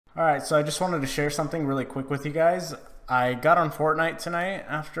Alright, so I just wanted to share something really quick with you guys. I got on Fortnite tonight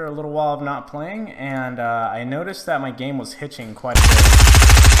after a little while of not playing, and I noticed that my game was hitching quite a bit.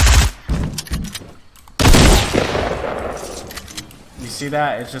 You see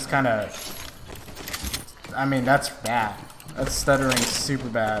that? It's just kind of... I mean, that's bad. That's stuttering super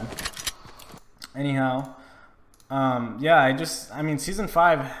bad. Anyhow, yeah, I mean, Season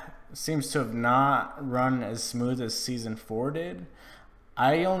 5 seems to have not run as smooth as Season 4 did.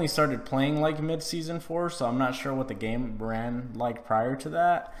 I only started playing like mid-Season 4, so I'm not sure what the game ran like prior to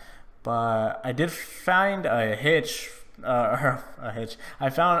that. But I did find a hitch. I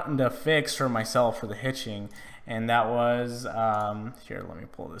found a fix for myself for the hitching, and that was, here, let me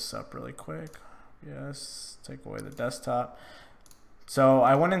pull this up really quick. Yes, take away the desktop. So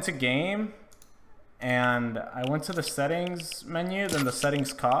I went into game, and I went to the settings menu, then the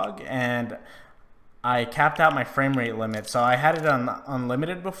settings cog, and I capped out my frame rate limit. So I had it on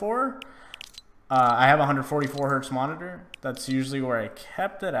unlimited before. I have a 144 hertz monitor. That's usually where I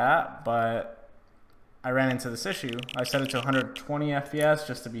kept it at, but I ran into this issue. I set it to 120 FPS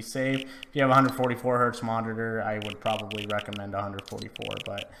just to be safe. If you have a 144 hertz monitor, I would probably recommend 144,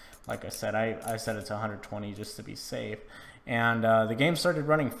 but like I said, I set it to 120 just to be safe. And the game started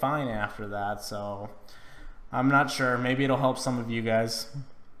running fine after that, so I'm not sure. Maybe it'll help some of you guys.